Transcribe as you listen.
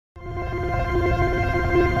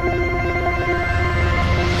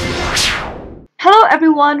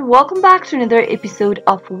everyone, welcome back to another episode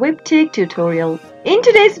of Webtech Tutorial. In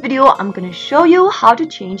today's video, I'm going to show you how to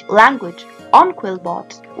change language on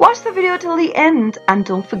Quillbot. Watch the video till the end and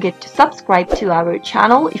don't forget to subscribe to our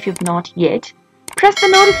channel if you've not yet. Press the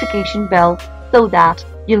notification bell so that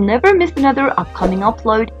you'll never miss another upcoming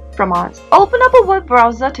upload from us. Open up a web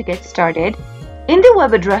browser to get started. In the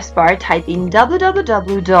web address bar, type in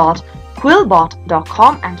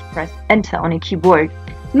www.quillbot.com and press enter on your keyboard.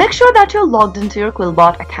 Make sure that you're logged into your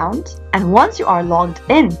Quillbot account, and once you are logged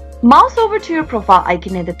in, mouse over to your profile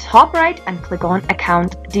icon at the top right and click on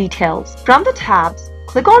Account Details. From the tabs,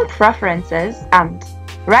 click on Preferences and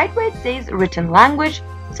right where it says Written Language,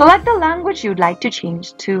 select the language you'd like to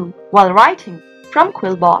change to while writing from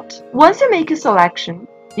Quillbot. Once you make a selection,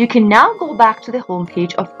 you can now go back to the home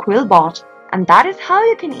page of Quillbot, and that is how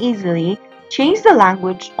you can easily change the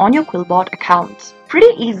language on your Quillbot account.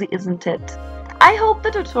 Pretty easy, isn't it? I hope the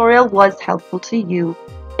tutorial was helpful to you.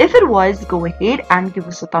 If it was, go ahead and give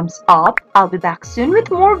us a thumbs up. I'll be back soon with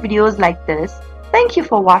more videos like this. Thank you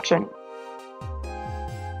for watching.